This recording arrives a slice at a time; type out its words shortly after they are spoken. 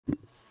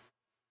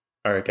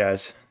All right,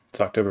 guys, it's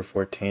October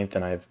 14th,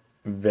 and I have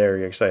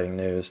very exciting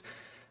news.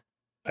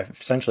 I've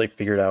essentially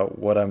figured out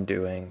what I'm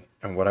doing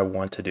and what I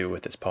want to do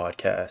with this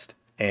podcast.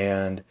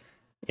 And,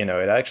 it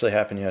actually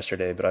happened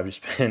yesterday, but I've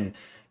just been,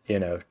 you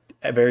know,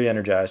 very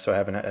energized, so I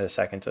haven't had a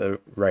second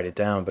to write it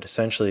down. But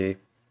essentially,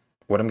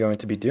 what I'm going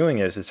to be doing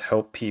is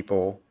help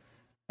people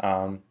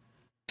um,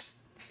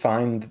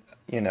 find,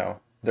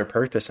 their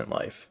purpose in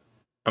life.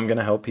 I'm going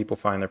to help people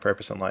find their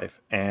purpose in life.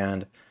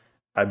 And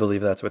I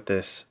believe that's what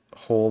this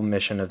whole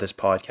mission of this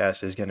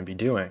podcast is going to be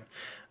doing.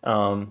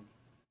 Um,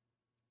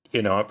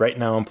 right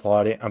now I'm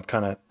plotting, I'm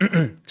kind of,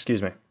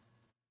 excuse me,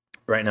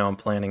 right now I'm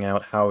planning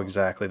out how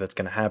exactly that's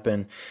going to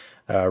happen,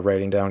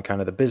 writing down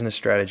kind of the business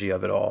strategy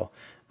of it all.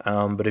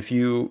 But if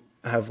you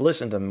have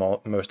listened to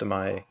most of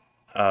my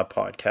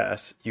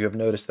podcasts, you have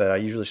noticed that I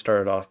usually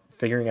started off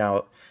figuring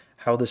out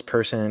how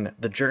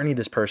the journey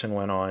this person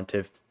went on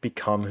to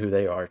become who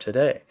they are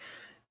today.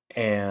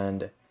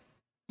 And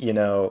you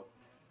know,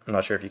 I'm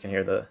not sure if you can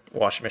hear the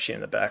washing machine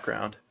in the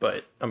background,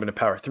 but I'm going to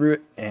power through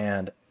it.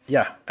 And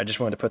yeah, I just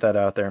wanted to put that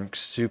out there. I'm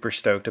super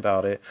stoked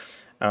about it.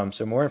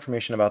 So more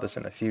information about this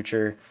in the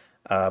future.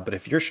 But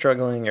if you're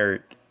struggling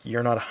or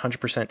you're not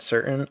 100%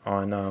 certain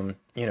on,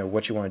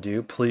 what you want to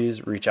do,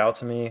 please reach out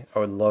to me. I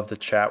would love to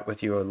chat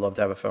with you. I would love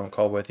to have a phone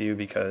call with you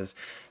because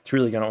it's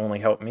really going to only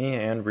help me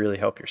and really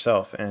help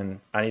yourself.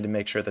 And I need to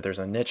make sure that there's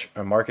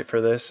a market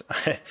for this.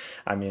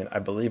 I mean, I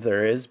believe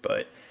there is,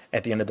 but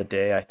at the end of the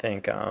day, I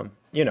think, I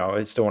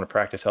still want to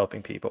practice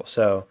helping people.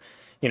 So,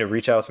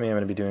 reach out to me. I'm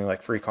going to be doing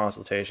like free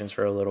consultations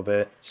for a little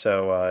bit.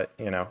 So,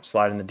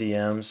 slide in the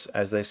DMs,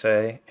 as they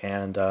say.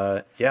 And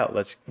yeah,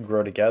 let's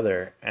grow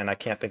together. And I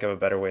can't think of a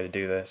better way to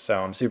do this.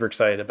 So I'm super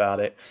excited about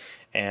it.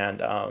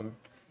 And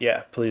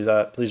yeah,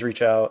 please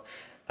reach out.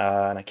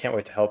 And I can't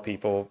wait to help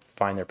people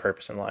find their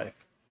purpose in life.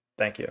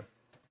 Thank you.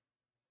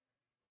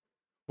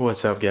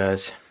 What's up,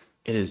 guys?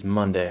 It is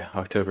Monday,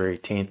 October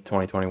 18th,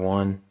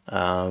 2021.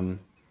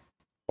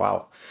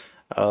 Wow.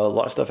 A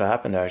lot of stuff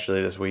happened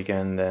actually this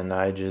weekend, and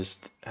I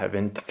just have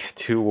been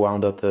too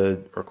wound up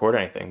to record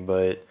anything,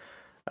 but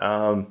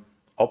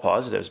all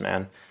positives,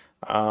 man.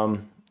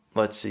 Um,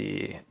 let's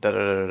see.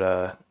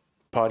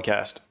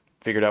 Podcast.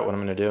 Figured out what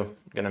I'm gonna do.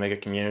 Gonna make a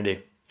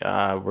community.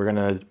 We're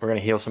gonna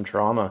heal some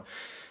trauma.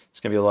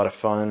 It's gonna be a lot of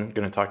fun.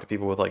 Gonna talk to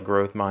people with like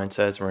growth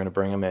mindsets. We're gonna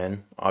bring them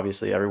in.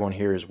 Obviously, everyone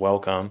here is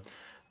welcome.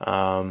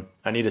 I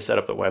need to set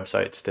up the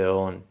website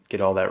still and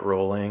get all that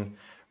rolling.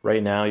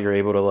 Right now, you're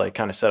able to like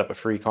kind of set up a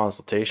free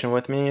consultation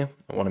with me.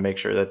 I want to make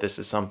sure that this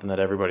is something that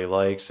everybody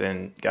likes.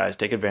 And guys,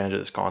 take advantage of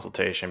this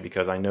consultation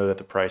because I know that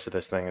the price of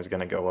this thing is going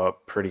to go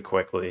up pretty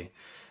quickly.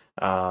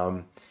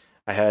 Um,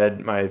 I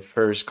had my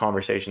first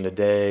conversation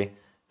today.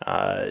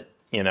 I'm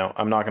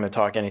not going to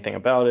talk anything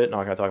about it,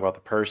 not going to talk about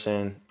the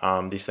person.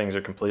 These things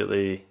are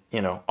completely,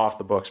 off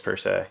the books per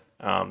se.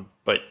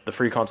 But the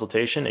free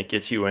consultation, it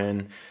gets you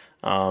in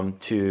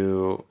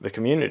to the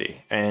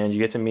community and you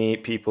get to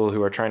meet people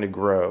who are trying to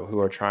grow, who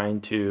are trying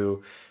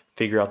to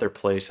figure out their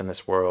place in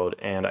this world.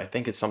 And I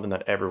think it's something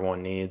that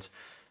everyone needs.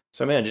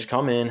 So man, just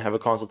come in, have a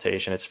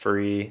consultation. It's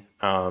free.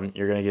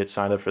 You're going to get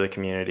signed up for the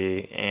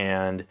community.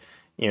 And,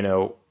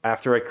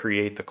 after I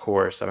create the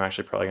course, I'm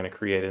actually probably going to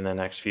create it in the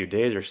next few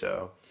days or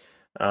so.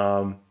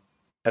 Um,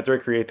 After I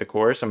create the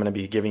course, I'm going to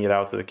be giving it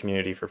out to the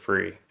community for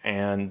free.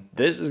 And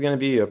this is going to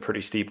be a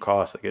pretty steep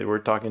cost. Like we're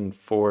talking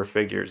four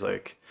figures,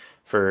 like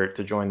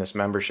to join this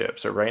membership.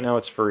 So right now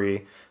it's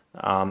free.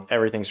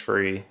 Everything's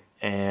free.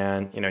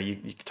 And, you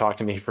can talk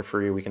to me for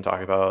free. We can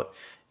talk about,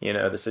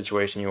 the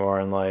situation you are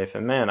in life.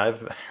 And man,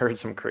 I've heard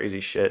some crazy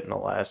shit in the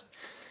last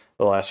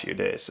few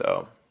days.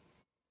 So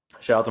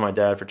shout out to my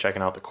dad for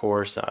checking out the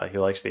course. He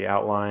likes the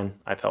outline.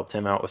 I've helped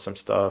him out with some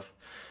stuff.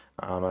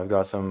 I've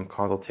got some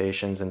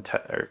consultations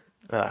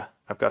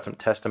I've got some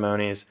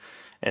testimonies.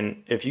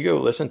 And if you go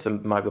listen to the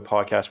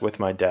podcast with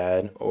my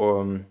dad,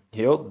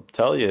 he'll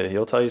tell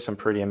you some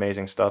pretty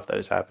amazing stuff that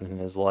has happened in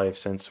his life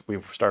since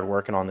we've started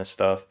working on this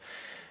stuff.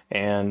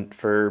 And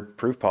for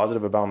proof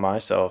positive about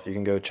myself, you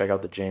can go check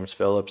out the James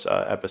Phillips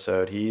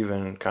episode. He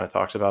even kind of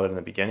talks about it in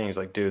the beginning. He's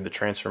like, dude, the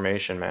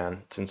transformation,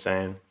 man, it's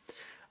insane.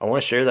 I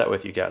want to share that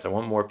with you guys. I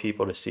want more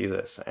people to see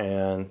this.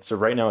 And so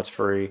right now it's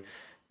free.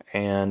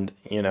 And,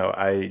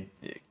 I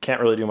can't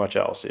really do much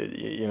else.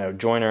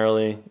 Join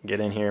early, get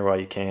in here while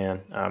you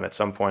can. At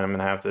some point, I'm going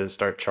to have to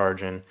start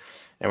charging.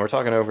 And we're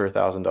talking over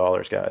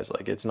 $1,000, guys.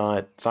 Like it's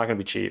not going to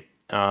be cheap.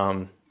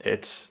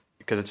 It's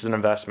because it's an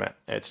investment.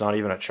 It's not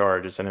even a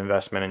charge. It's an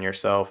investment in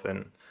yourself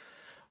and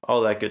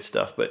all that good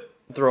stuff. But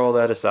throw all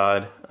that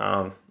aside.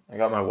 I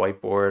got my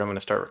whiteboard. I'm going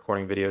to start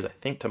recording videos, I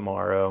think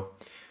tomorrow.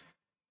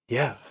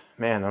 Yeah,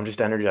 man, I'm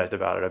just energized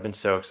about it. I've been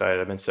so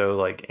excited. I've been so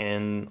like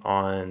in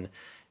on,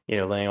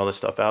 laying all this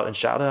stuff out. And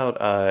shout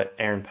out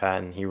Aaron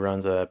Patton. He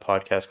runs a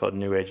podcast called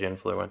New Age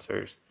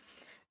Influencers.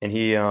 And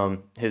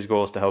his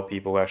goal is to help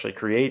people actually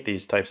create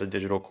these types of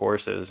digital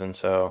courses. And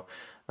so,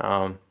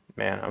 man,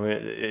 I mean,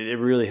 it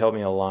really helped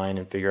me align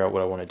and figure out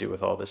what I want to do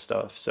with all this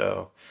stuff.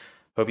 So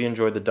hope you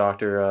enjoyed the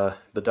doc,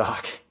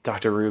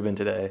 Dr. Rubin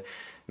today.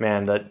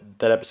 Man, that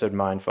episode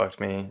mind fucked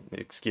me.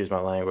 Excuse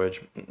my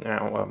language. What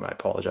am I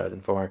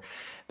apologizing for?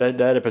 That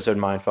episode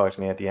mind fucked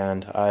me at the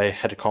end. I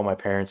had to call my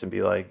parents and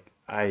be like,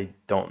 I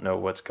don't know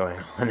what's going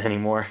on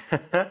anymore.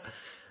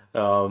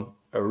 A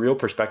real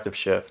perspective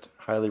shift.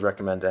 Highly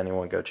recommend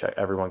anyone go check.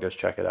 Everyone goes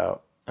check it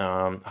out.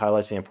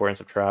 Highlights the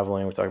importance of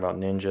traveling. We talk about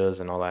ninjas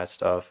and all that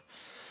stuff.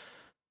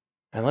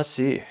 And let's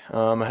see.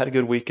 I had a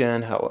good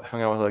weekend.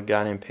 Hung out with a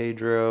guy named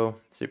Pedro.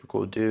 Super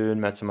cool dude.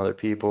 Met some other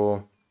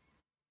people.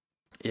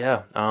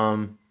 Yeah.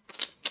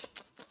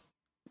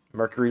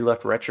 Mercury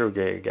left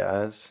retrograde,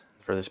 guys,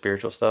 for the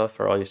spiritual stuff,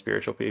 for all you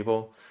spiritual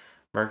people.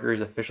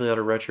 Mercury's officially out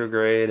of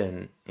retrograde,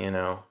 and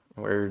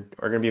we're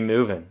gonna be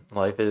moving.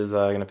 Life is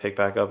gonna pick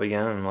back up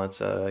again, and let's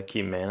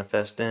keep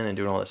manifesting and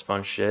doing all this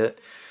fun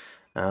shit.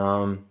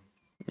 Um,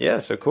 yeah,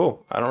 so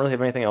cool. I don't really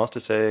have anything else to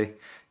say.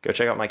 Go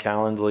check out my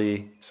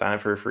Calendly, sign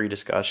up for a free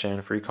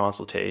discussion, free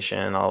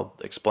consultation. I'll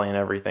explain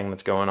everything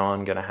that's going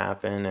on, gonna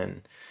happen,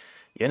 and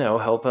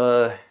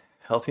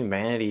help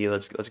humanity.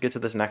 Let's get to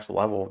this next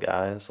level,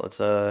 guys. Let's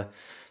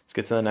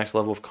get to the next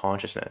level of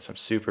consciousness. I'm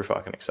super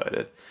fucking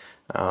excited.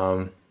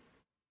 Um,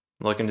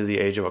 look into the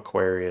age of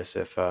Aquarius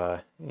if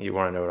you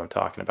want to know what I'm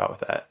talking about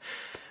with that.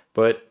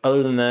 But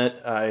other than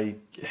that,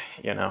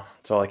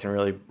 that's all I can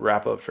really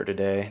wrap up for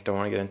today. Don't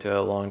want to get into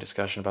a long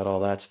discussion about all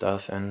that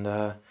stuff. And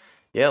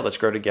yeah, let's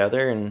grow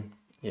together and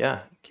yeah,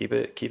 keep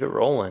it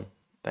rolling.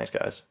 Thanks,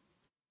 guys.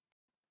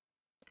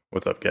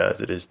 What's up, guys?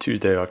 It is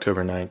Tuesday,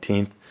 October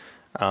 19th.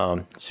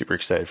 Super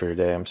excited for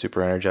today. I'm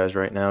super energized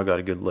right now. Got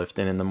a good lift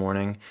in the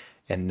morning.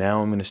 And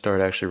now I'm going to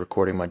start actually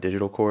recording my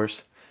digital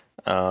course.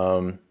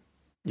 Um,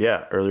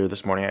 yeah, earlier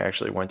this morning I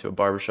actually went to a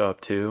barbershop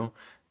too.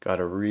 Got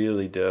a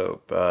really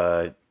dope,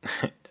 trim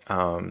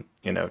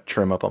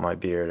up on my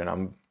beard, and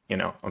I'm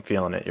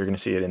feeling it. You're gonna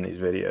see it in these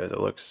videos. It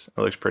looks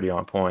pretty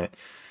on point.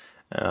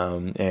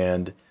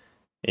 And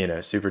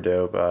super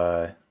dope.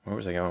 Where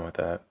was I going with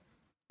that?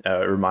 It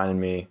reminded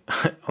me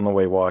on the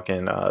way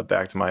walking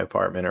back to my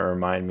apartment. It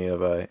reminded me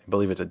of I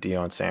believe it's a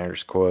Deion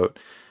Sanders quote,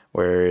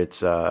 where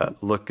it's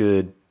look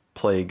good,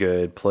 play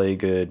good, pay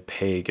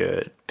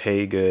good,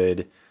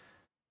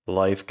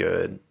 life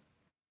good.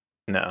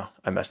 No,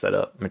 I messed that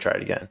up. I'm gonna try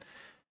it again.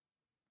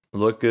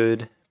 Look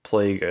good,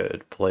 play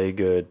good, pay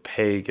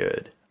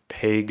good,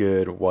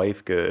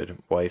 wife good,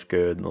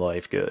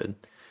 life good.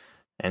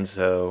 And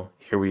so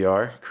here we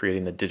are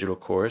creating the digital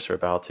course, or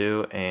about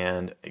to.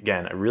 And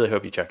again, I really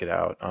hope you check it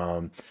out.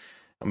 I'm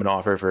going to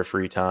offer it for a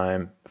free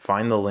time.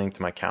 Find the link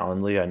to my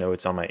Calendly. I know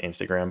it's on my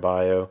Instagram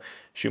bio.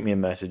 Shoot me a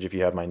message if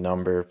you have my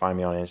number. Find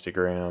me on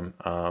Instagram.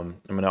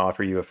 I'm going to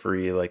offer you a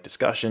free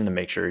discussion to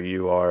make sure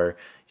you are,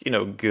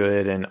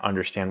 good and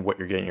understand what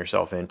you're getting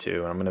yourself into.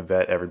 And I'm going to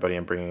vet everybody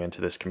I'm bringing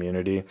into this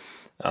community.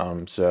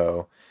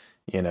 So,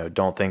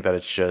 don't think that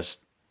it's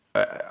just,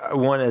 I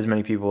want as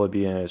many people to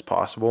be in it as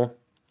possible.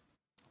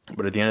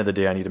 But at the end of the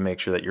day, I need to make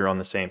sure that you're on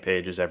the same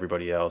page as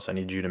everybody else. I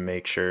need to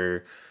make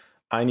sure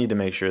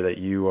that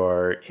you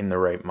are in the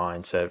right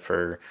mindset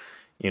for,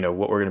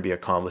 what we're going to be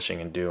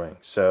accomplishing and doing.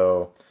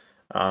 So,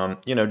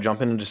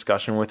 jump in a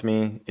discussion with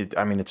me.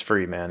 It's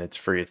free, man. It's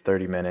free. It's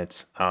 30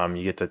 minutes.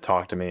 You get to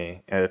talk to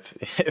me.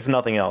 If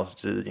nothing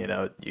else,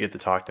 you get to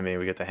talk to me.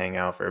 We get to hang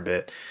out for a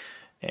bit.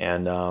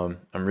 And I'm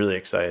really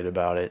excited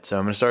about it. So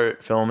I'm going to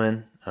start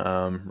filming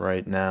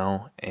right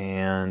now.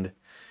 And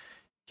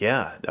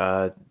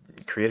yeah,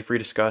 create a free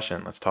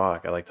discussion. Let's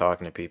talk. I like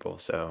talking to people.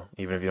 So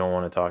even if you don't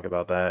want to talk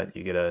about that,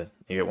 you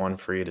get one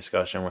free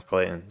discussion with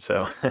Clayton.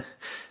 So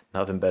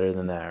nothing better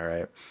than that,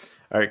 right?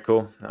 All right,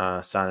 cool.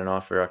 Signing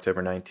off for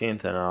October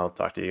 19th, and I'll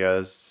talk to you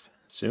guys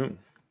soon.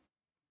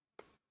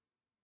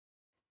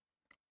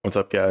 What's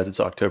up, guys?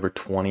 It's October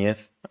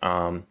 20th.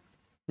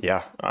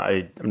 Yeah,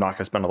 I'm not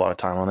gonna spend a lot of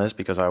time on this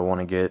because I want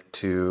to get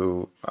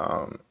to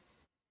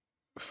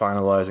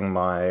finalizing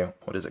my,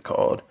 what is it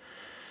called?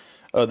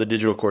 The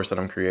digital course that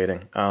I'm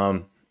creating.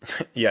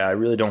 Yeah, I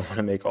really don't want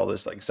to make all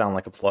this sound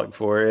like a plug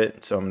for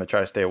it, so I'm gonna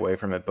try to stay away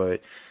from it.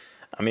 But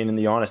and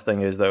the honest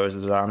thing is though,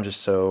 is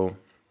that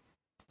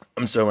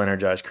I'm so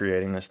energized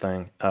creating this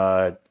thing,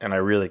 and I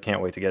really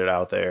can't wait to get it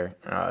out there.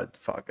 I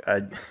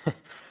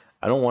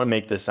don't want to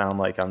make this sound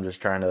like I'm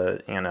just trying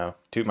to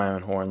toot my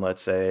own horn,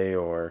 let's say,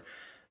 or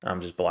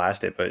I'm just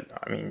blast it. But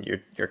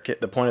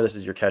the point of this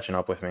is you're catching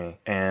up with me,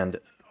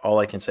 and all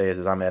I can say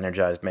is I'm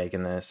energized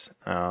making this.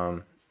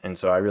 And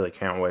so I really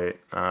can't wait.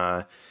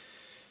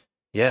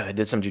 Yeah, I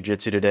did some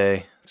jujitsu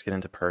today. Let's get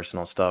into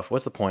personal stuff.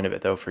 What's the point of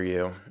it though for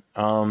you?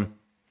 I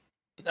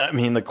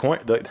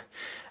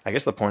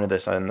guess the point of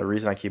this and the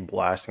reason I keep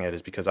blasting it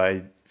is because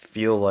I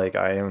feel like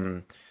I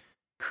am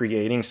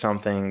creating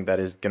something that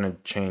is going to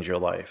change your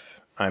life.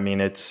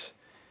 It's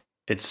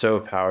so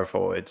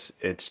powerful. It's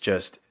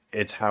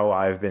how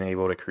I've been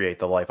able to create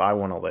the life I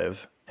want to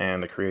live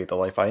and to create the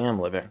life I am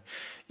living.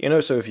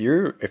 So if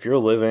you're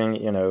living,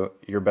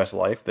 your best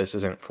life, this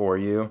isn't for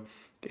you.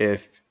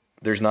 If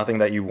there's nothing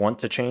that you want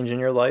to change in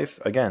your life,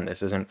 again,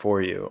 this isn't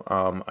for you.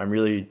 I'm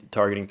really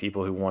targeting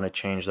people who want to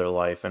change their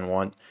life and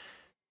want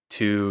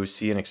to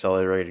see an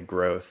accelerated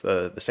growth,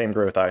 the same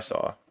growth I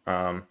saw.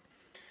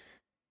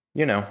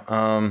 you know,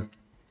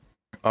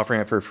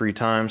 offering it for free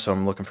time. So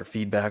I'm looking for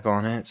feedback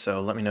on it.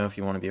 So let me know if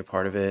you want to be a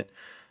part of it.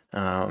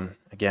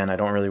 Again, I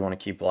don't really want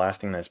to keep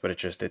blasting this, but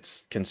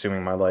it's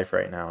consuming my life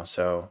right now.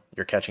 So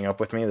you're catching up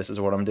with me. This is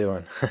what I'm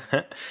doing.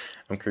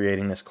 I'm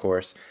creating this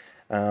course.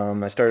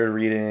 I started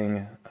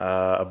reading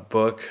a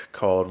book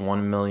called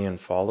 1 Million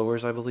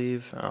Followers, I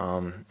believe.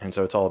 And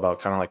so it's all about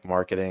kind of like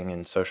marketing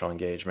and social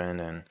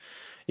engagement. And,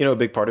 a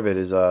big part of it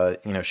is,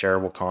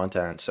 shareable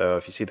content. So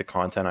if you see the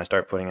content I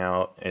start putting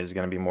out is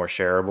going to be more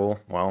shareable,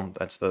 well,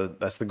 that's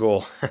the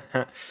goal.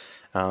 I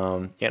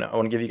want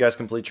to give you guys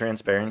complete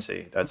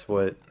transparency. That's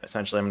what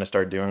essentially I'm going to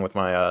start doing with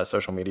my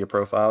social media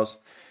profiles.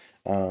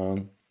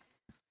 Um,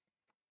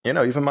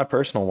 even my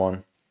personal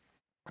one.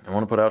 I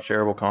want to put out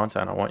shareable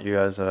content. I want you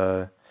guys.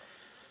 I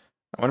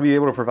want to be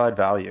able to provide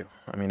value.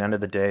 I mean, end of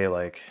the day,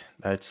 like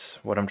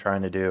that's what I'm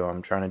trying to do.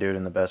 I'm trying to do it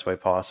in the best way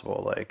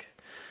possible. Like,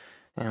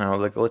 the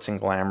glitz and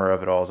glamour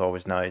of it all is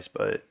always nice,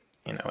 but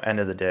end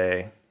of the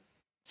day,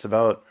 it's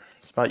about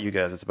you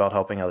guys. It's about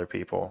helping other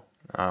people,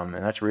 and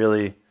it's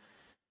really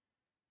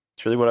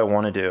what I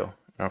want to do.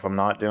 If I'm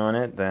not doing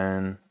it,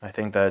 then I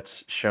think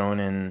that's shown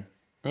in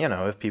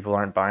if people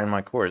aren't buying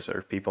my course or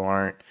if people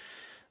aren't,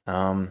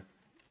 um,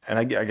 and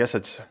I guess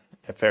it's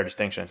a fair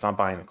distinction. It's not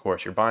buying the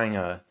course. You're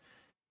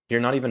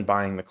not even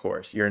buying the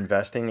course. You're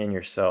investing in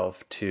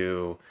yourself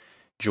to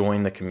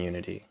join the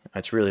community.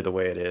 That's really the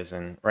way it is.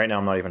 And right now,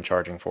 I'm not even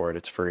charging for it.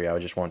 It's free. I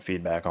just want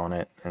feedback on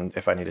it. And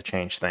if I need to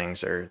change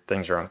things or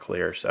things are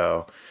unclear.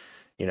 So,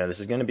 this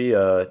is going to be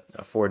a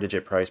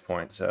four-digit price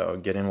point. So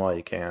get in while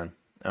you can.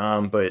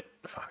 But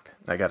fuck,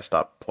 I got to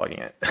stop plugging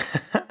it.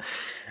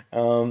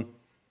 um,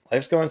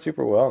 Life's going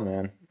super well,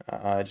 man.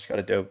 I just got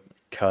a dope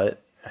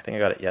cut. I think I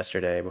got it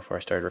yesterday before I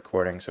started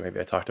recording. So maybe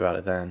I talked about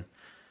it then.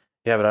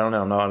 Yeah, but I don't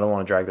know. I don't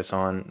want to drag this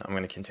on. I'm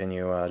going to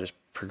continue just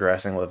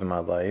progressing, living my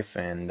life.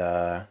 And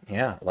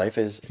yeah, life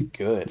is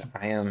good.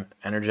 I am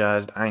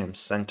energized. I am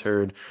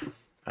centered.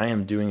 I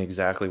am doing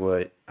exactly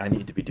what I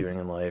need to be doing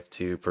in life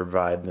to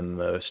provide the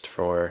most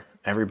for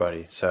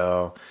everybody.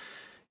 So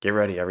get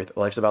ready.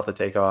 Life's about to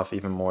take off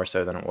even more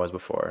so than it was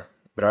before.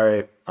 But all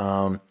right.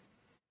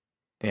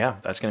 Yeah,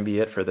 that's going to be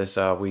it for this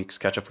week's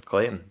Catch Up with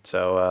Clayton.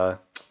 So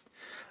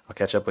I'll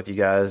catch up with you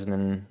guys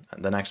in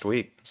the next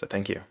week. So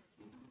thank you.